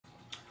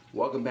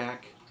Welcome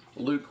back.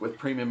 Luke with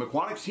Premium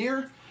Aquatics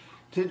here.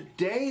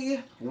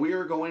 Today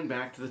we're going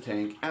back to the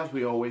tank as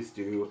we always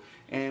do,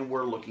 and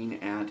we're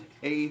looking at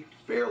a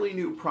fairly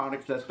new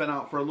product that's been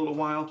out for a little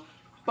while,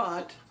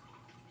 but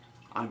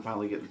I'm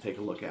finally getting to take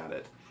a look at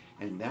it.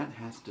 And that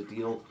has to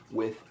deal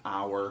with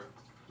our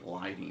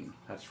lighting.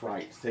 That's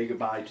right. Say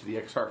goodbye to the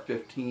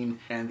XR15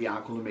 and the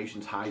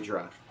Aquaillumination's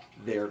Hydra.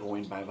 They're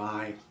going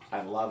bye-bye.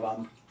 I love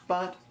them,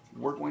 but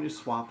we're going to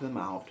swap them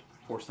out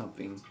for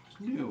something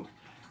new.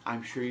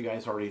 I'm sure you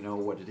guys already know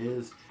what it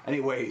is.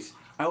 Anyways,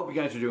 I hope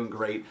you guys are doing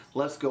great.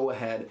 Let's go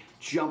ahead,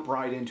 jump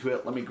right into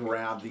it. Let me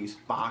grab these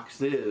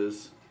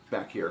boxes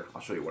back here.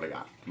 I'll show you what I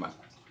got. Come on.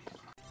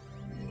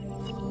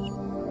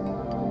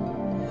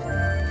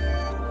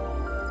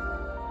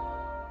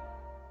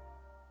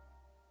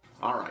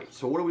 Alright,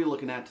 so what are we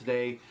looking at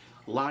today?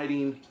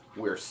 Lighting.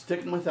 We're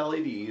sticking with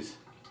LEDs,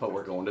 but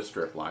we're going to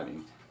strip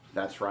lighting.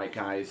 That's right,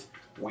 guys.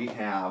 We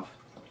have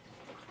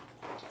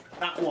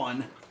not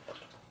one,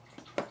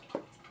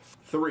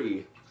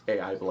 3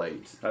 AI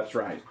blades. That's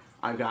right.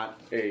 I've got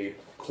a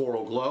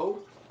Coral Glow,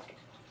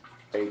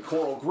 a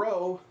Coral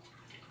Grow,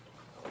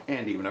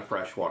 and even a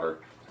freshwater.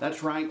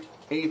 That's right,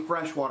 a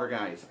freshwater,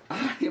 guys.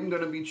 I am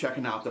going to be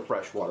checking out the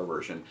freshwater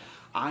version.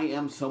 I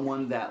am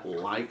someone that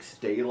likes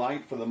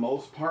daylight for the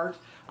most part.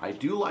 I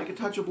do like a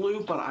touch of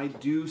blue, but I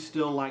do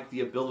still like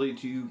the ability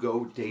to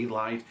go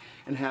daylight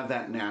and have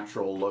that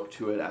natural look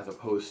to it as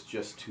opposed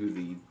just to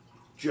the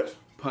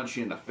punch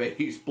you in the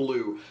face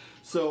blue.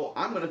 So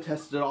I'm going to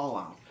test it all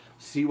out.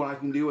 See what I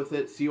can do with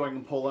it, see what I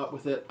can pull up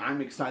with it.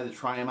 I'm excited to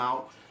try them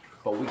out,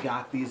 but we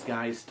got these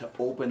guys to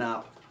open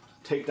up,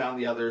 take down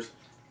the others,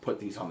 put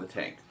these on the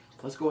tank.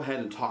 Let's go ahead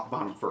and talk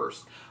about them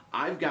first.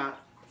 I've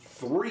got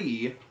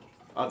 3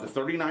 of the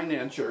 39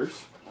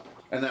 inchers,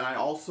 and then I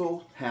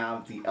also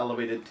have the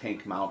elevated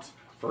tank mounts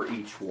for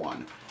each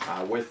one.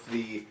 With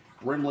the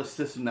rimless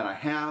system that I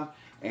have,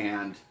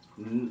 and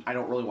I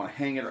don't really want to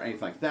hang it or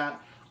anything like that,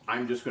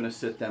 I'm just going to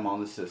sit them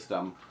on the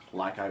system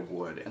like I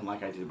would, and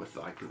like I did with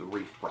like the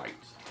Reef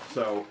Brights.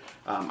 So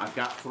I've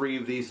got 3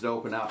 of these to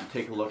open up and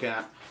take a look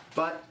at,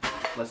 but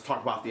let's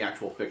talk about the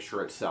actual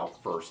fixture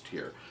itself first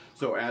here.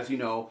 So as you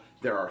know,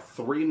 there are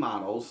 3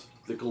 models: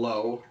 the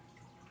Glow,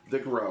 the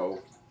Grow,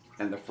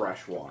 and the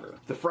Freshwater.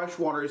 The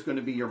Freshwater is going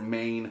to be your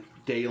main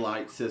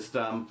daylight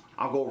system.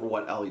 I'll go over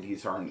what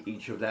LEDs are in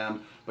each of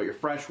them, but your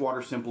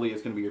Freshwater simply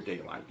is going to be your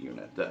daylight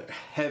unit, the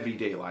heavy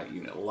daylight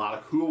unit. A lot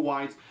of cool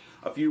whites,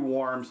 a few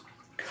warms,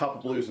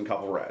 couple blues, and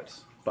couple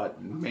reds,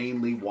 but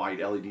mainly white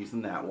LEDs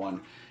in that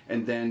one.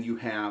 And then you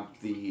have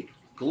the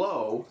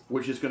Glow,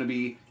 which is going to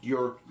be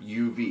your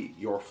UV,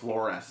 your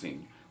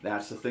fluorescing.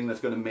 That's the thing that's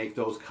going to make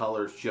those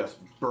colors just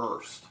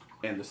burst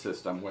in the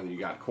system, whether you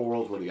got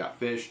corals, whether you got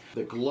fish.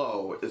 The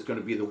Glow is going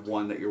to be the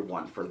one that you're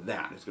wanting for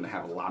that. It's going to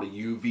have a lot of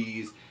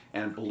UVs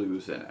and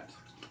blues in it.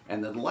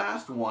 And the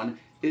last one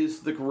is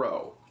the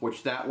Grow,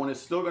 which that one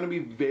is still going to be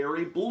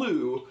very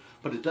blue,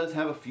 but it does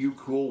have a few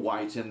cool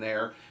whites in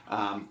there,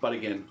 but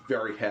again,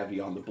 very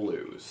heavy on the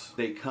blues.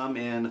 They come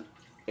in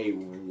a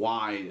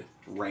wide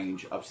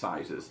range of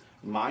sizes.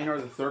 Mine are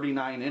the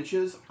 39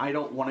 inches. I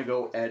don't want to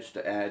go edge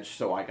to edge,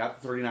 so I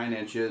got the 39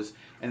 inches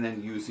and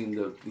then using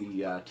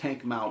the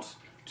tank mounts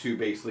to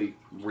basically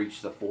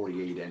reach the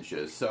 48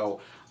 inches.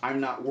 So I'm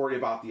not worried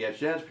about the edge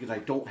to edge because I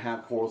don't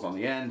have corals on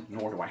the end,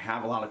 nor do I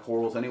have a lot of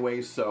corals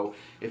anyways. So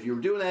if you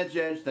were doing edge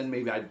to edge, then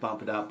maybe I'd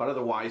bump it up, but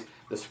otherwise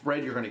the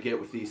spread you're going to get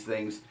with these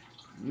things,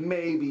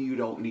 maybe you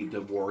don't need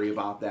to worry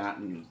about that,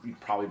 and you'd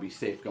probably be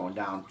safe going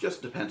down.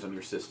 Just depends on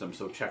your system,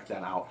 so check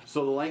that out.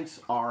 So the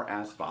lengths are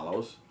as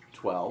follows: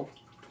 12,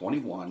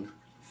 21,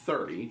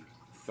 30,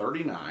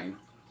 39,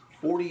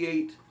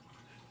 48,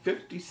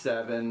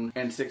 57,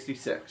 and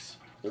 66.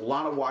 A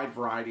lot of wide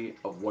variety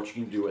of what you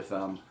can do with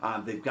them.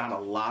 They've got a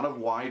lot of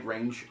wide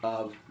range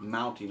of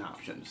mounting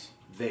options.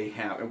 They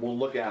have, and we'll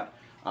look at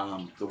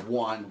the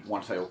one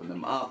once I open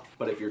them up,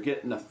 but if you're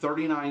getting a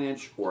 39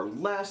 inch or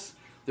less,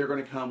 they're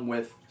going to come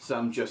with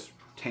some just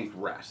tank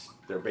rests.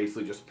 They're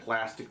basically just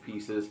plastic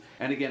pieces,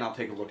 and again, I'll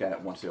take a look at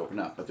it once they open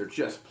up, but they're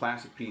just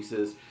plastic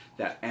pieces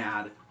that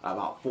add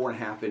about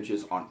 4.5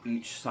 inches on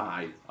each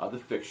side of the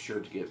fixture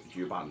to get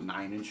you about a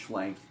 9-inch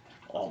length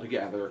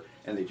altogether,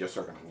 and they just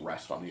are going to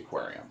rest on the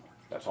aquarium.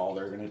 That's all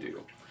they're going to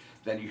do.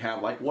 Then you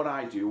have, like what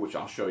I do, which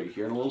I'll show you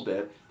here in a little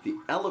bit, the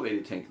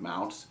elevated tank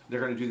mounts. They're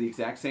going to do the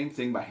exact same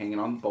thing by hanging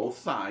on both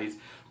sides,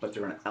 but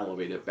they're going to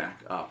elevate it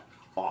back up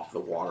off the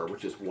water,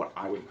 which is what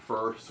I would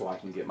prefer, so I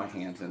can get my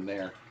hands in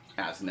there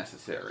as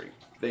necessary.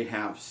 They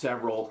have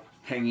several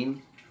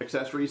hanging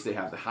accessories. They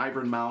have the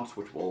hybrid mounts,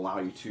 which will allow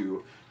you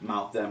to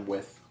mount them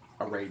with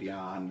a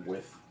radion,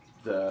 with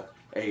the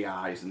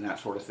AIs and that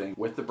sort of thing,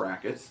 with the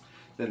brackets.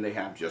 Then they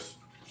have just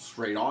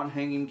straight on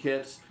hanging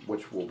kits,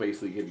 which will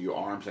basically give you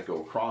arms that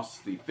go across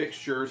the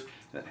fixtures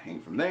that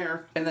hang from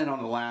there. And then on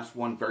the last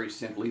one, very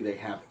simply, they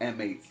have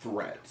M8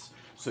 threads.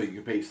 So you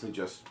can basically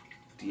just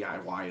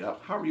DIY it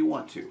up however you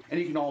want to. And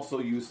you can also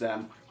use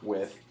them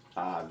with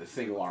the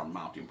single arm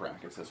mounting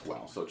brackets as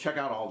well. So check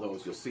out all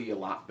those. You'll see a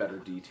lot better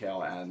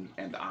detail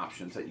and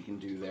options that you can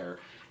do there.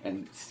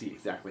 and see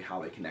exactly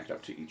how they connect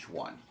up to each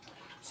one.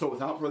 So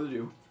without further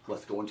ado,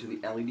 let's go into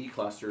the LED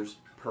clusters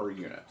per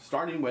unit,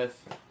 starting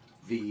with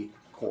the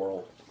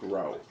Coral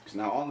Grow. So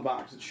now on the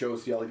box it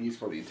shows the LEDs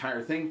for the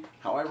entire thing.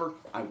 However,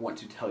 I want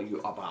to tell you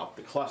about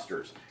the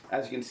clusters.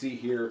 As you can see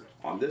here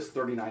on this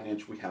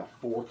 39-inch, we have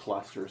 4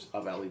 clusters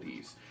of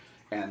LEDs.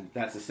 And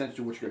that's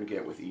essentially what you're going to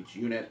get with each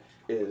unit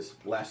is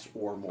less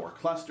or more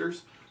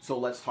clusters. So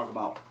let's talk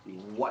about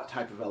what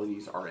type of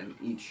LEDs are in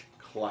each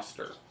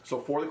cluster. So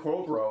for the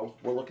Coral Grow,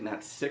 we're looking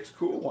at 6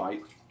 cool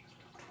white,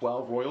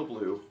 12 royal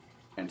blue,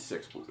 and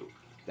 6 blue.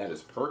 That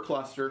is per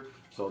cluster,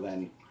 so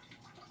then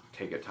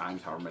take it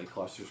times however many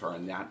clusters are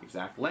in that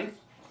exact length,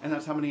 and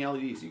that's how many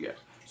LEDs you get.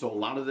 So a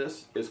lot of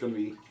this is going to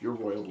be your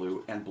royal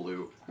blue and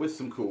blue with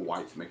some cool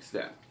whites mixed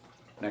in.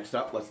 Next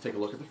up, let's take a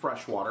look at the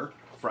freshwater.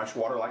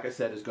 Freshwater, like I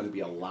said, is going to be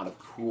a lot of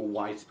cool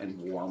whites and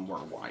warmer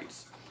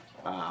whites.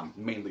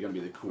 Mainly going to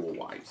be the cool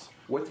whites.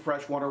 With the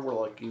freshwater, we're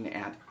looking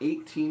at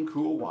 18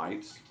 cool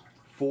whites,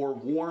 4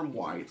 warm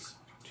whites,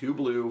 2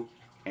 blue,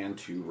 and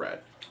 2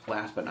 red.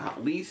 Last but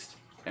not least,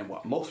 and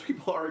what most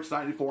people are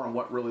excited for and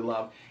what really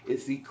love,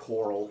 is the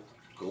Coral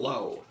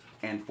Glow.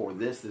 And for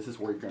this is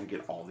where you're going to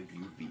get all the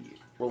UV.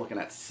 We're looking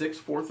at 6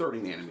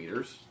 430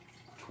 nanometers,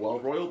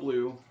 12 royal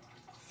blue,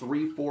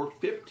 3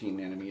 415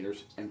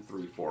 nanometers, and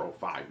 3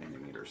 405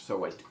 nanometers.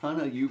 So a ton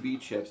of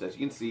UV chips, as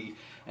you can see,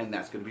 and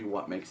that's going to be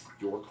what makes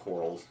your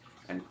corals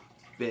and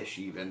fish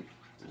even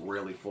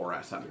really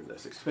fluoresce under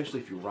this, especially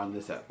if you run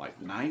this at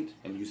like night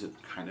and use it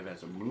kind of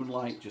as a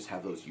moonlight, just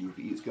have those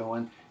UVs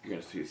going, you're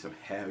going to see some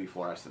heavy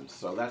fluorescence.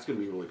 So that's going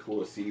to be really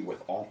cool to see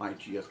with all my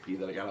GSP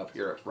that I got up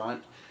here at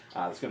front.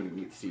 It's going to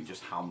be neat to see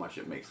just how much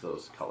it makes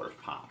those colors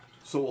pop.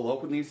 So we'll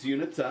open these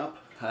units up.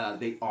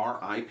 They are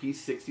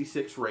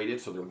IP66 rated,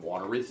 so they're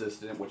water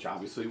resistant, which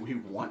obviously we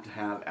want to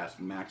have as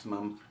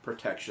maximum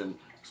protection,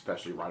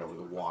 especially right over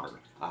the water.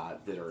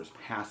 There is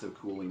passive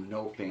cooling,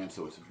 no fan,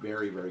 so it's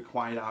very, very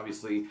quiet,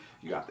 obviously.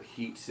 You got the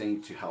heat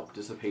sink to help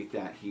dissipate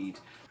that heat.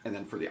 And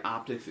then for the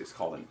optics, it's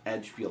called an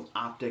edge field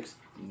optics,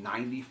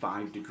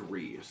 95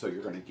 degrees. So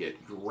you're going to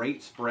get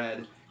great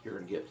spread, you're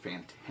going to get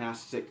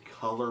fantastic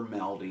color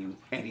melding,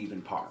 and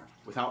even par.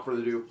 Without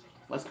further ado,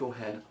 let's go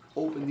ahead,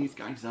 open these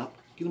guys up,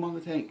 get them on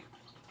the tank.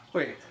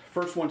 Okay,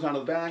 first one's out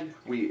of the bag.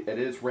 It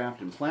is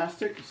wrapped in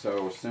plastic,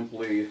 so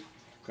simply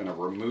going to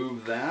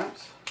remove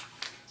that.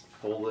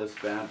 Pull this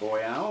bad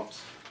boy out.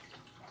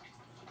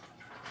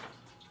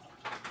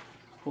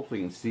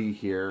 Hopefully you can see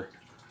here,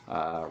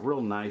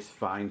 real nice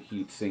fine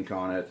heat sink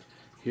on it.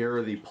 Here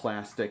are the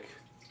plastic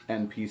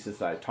end pieces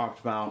that I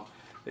talked about.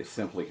 They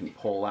simply can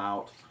pull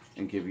out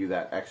and give you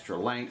that extra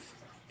length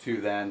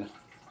to then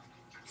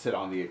sit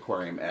on the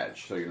aquarium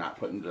edge, so you're not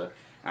putting the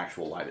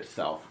actual light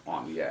itself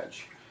on the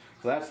edge.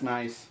 So that's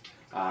nice.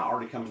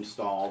 Already come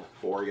installed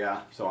for you.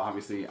 So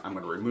obviously I'm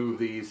going to remove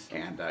these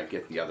and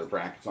get the other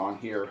brackets on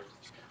here.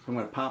 I'm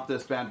going to pop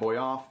this bad boy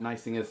off.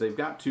 Nice thing is they've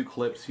got 2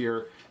 clips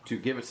here to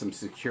give it some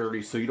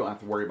security, so you don't have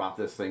to worry about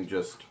this thing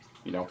just,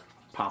 you know,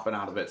 popping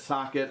out of its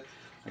socket.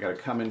 I got to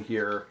come in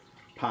here,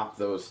 pop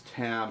those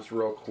tabs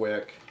real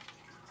quick,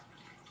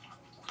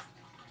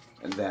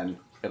 and then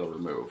it'll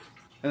remove.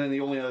 And then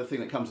the only other thing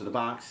that comes in the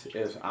box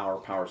is our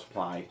power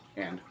supply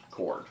and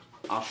cord.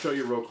 I'll show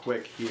you real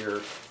quick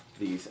here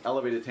these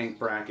elevated tank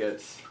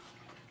brackets.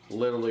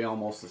 Literally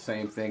almost the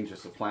same thing,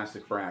 just a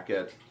plastic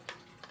bracket,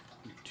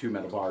 2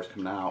 metal bars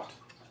coming out,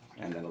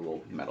 and then a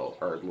little metal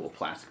or a little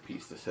plastic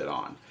piece to sit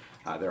on.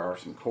 There are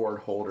some cord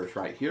holders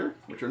right here,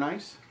 which are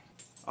nice.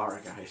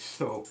 Alright guys,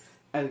 so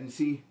as you can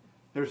see,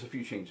 there's a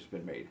few changes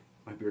been made.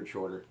 My beard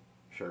shorter,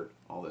 shirt,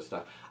 all this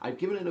stuff. I've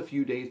given it a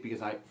few days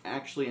because I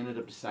actually ended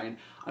up deciding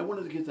I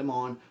wanted to get them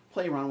on,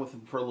 play around with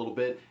them for a little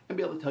bit, and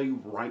be able to tell you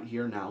right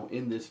here now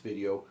in this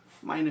video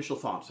my initial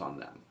thoughts on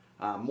them.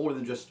 More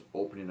than just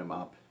opening them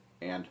up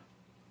and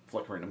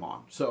flickering them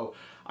on. So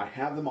I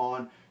have them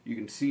on. You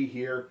can see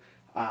here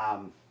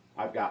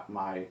I've got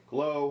my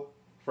Glow,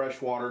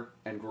 Freshwater,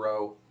 and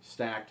Grow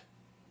stacked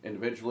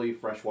individually.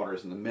 Freshwater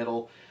is in the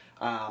middle.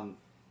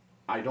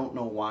 I don't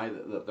know why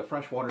the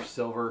Freshwater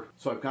silver.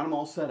 So I've got them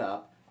all set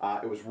up.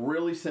 It was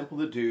really simple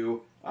to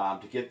do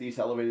to get these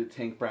elevated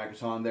tank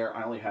brackets on there.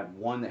 I only had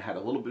one that had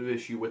a little bit of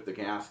issue with the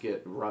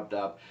gasket rubbed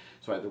up,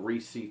 so I had to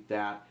reseat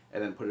that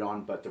and then put it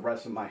on, but the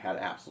rest of them I had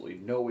absolutely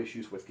no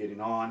issues with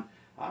getting on.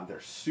 They're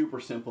super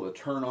simple to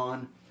turn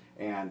on,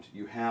 and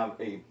you have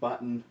a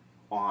button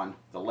on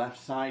the left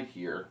side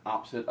here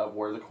opposite of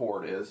where the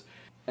cord is,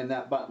 and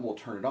that button will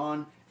turn it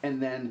on,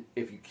 and then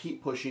if you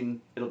keep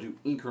pushing, it'll do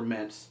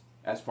increments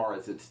as far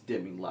as its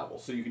dimming level.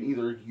 So you can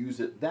either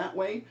use it that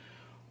way,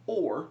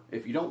 or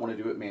if you don't want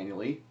to do it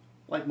manually,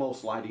 like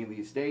most lighting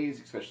these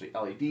days, especially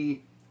LED,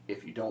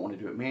 if you don't want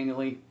to do it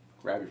manually,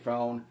 grab your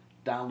phone,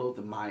 download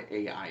the My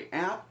AI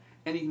app,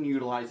 and you can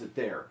utilize it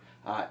there.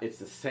 It's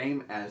the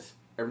same as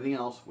everything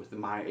else with the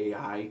My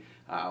AI,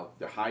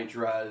 the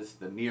Hydras,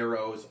 the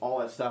Neros, all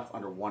that stuff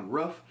under one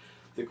roof.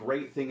 The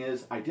great thing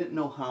is, I didn't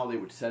know how they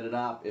would set it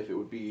up, if it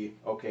would be,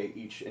 okay,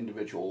 each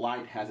individual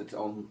light has its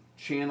own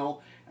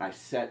channel, and I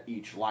set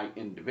each light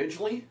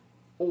individually,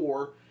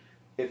 or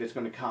if it's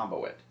going to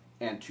combo it.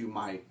 And to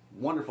my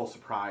wonderful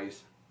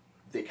surprise,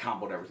 they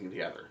comboed everything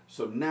together.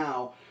 So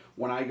now,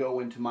 when I go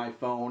into my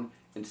phone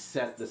and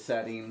set the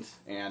settings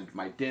and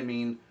my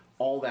dimming,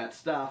 all that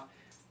stuff,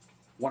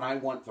 when I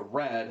want the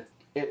red,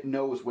 it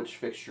knows which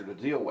fixture to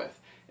deal with.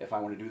 If I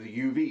want to do the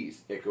UVs,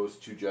 it goes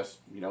to just,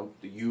 you know,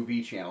 the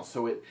UV channel.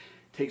 So it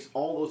takes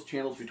all those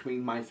channels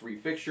between my 3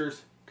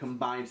 fixtures,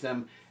 combines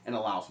them, and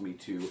allows me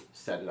to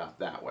set it up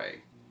that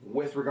way.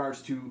 With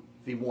regards to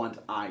the ones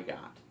I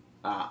got,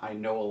 I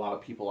know a lot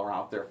of people are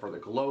out there for the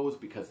glows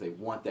because they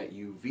want that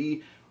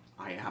UV.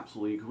 I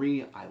absolutely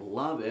agree. I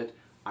love it.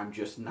 I'm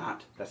just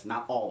not, that's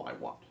not all I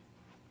want.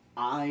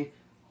 I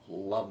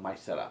love my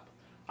setup.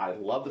 I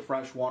love the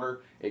fresh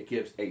water. It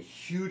gives a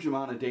huge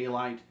amount of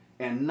daylight,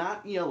 and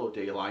not yellow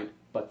daylight,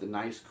 but the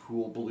nice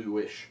cool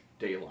bluish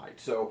daylight.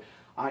 So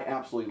I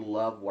absolutely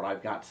love what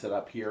I've got set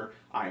up here.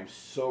 I am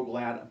so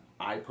glad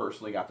I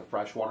personally got the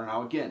fresh water.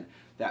 Now again,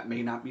 that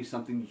may not be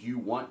something you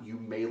want. You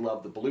may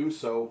love the blue,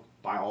 so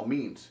by all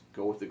means,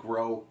 go with the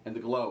grow and the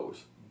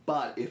glows.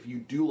 But if you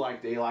do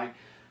like daylight,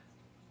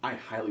 I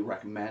highly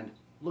recommend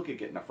look at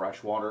getting a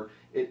fresh water.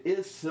 It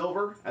is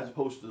silver as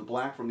opposed to the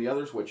black from the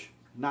others, which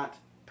not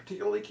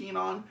particularly keen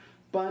on,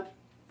 but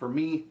for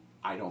me,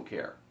 I don't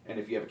care. And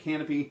if you have a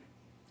canopy,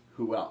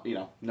 who else, you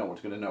know, no one's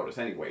going to notice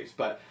anyways.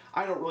 But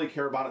I don't really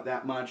care about it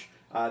that much.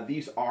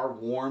 These are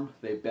warm.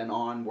 They've been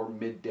on, we're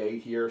midday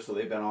here, so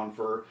they've been on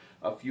for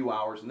a few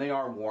hours, and they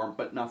are warm,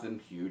 but nothing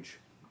huge.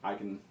 I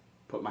can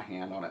put my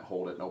hand on it,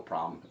 hold it, no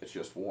problem. It's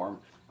just warm.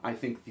 I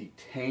think the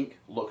tank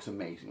looks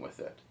amazing with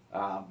it.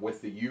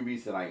 With the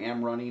UVs that I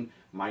am running,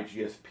 my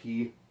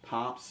GSP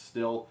pops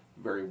still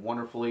very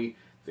wonderfully.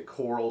 The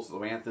corals, the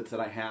manthids that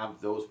I have,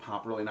 those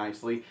pop really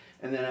nicely.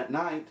 And then at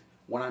night,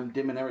 when I'm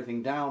dimming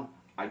everything down,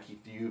 I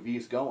keep the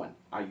UVs going.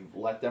 I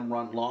let them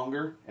run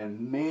longer, and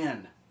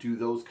man, do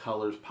those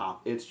colors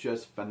pop. It's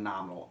just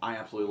phenomenal. I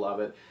absolutely love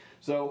it.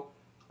 So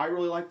I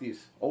really like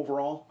these.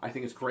 Overall, I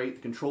think it's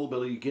great. The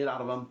controllability you get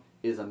out of them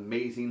is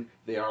amazing.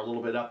 They are a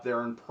little bit up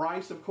there in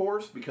price, of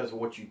course, because of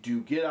what you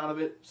do get out of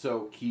it,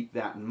 so keep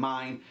that in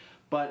mind.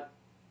 But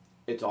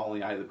it's all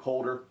in the eye of the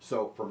beholder.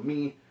 So for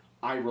me,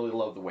 I really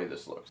love the way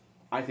this looks.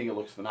 I think it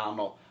looks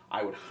phenomenal.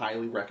 I would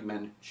highly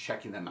recommend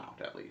checking them out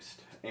at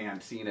least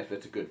and seeing if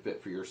it's a good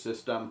fit for your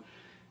system,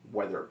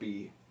 whether it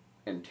be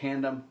in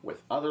tandem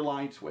with other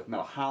lights, with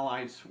metal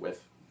halides,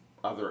 with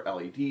other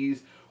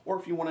LEDs, or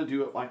if you want to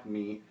do it like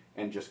me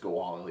and just go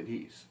all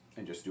LEDs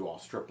and just do all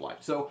strip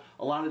lights. So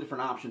a lot of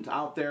different options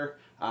out there.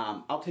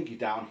 I'll take you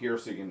down here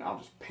so you can, I'll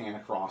just pan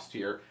across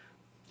here.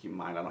 Keep in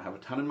mind I don't have a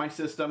ton in my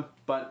system,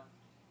 but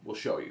we'll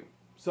show you.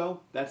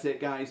 So that's it,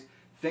 guys.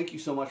 Thank you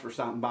so much for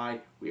stopping by.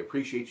 We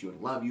appreciate you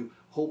and love you.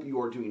 Hope you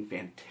are doing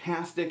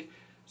fantastic.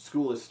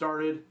 School has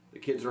started. The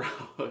kids are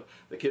out.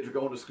 The kids are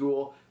going to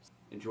school.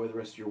 Enjoy the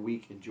rest of your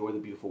week. Enjoy the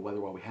beautiful weather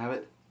while we have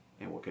it,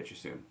 and we'll catch you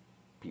soon.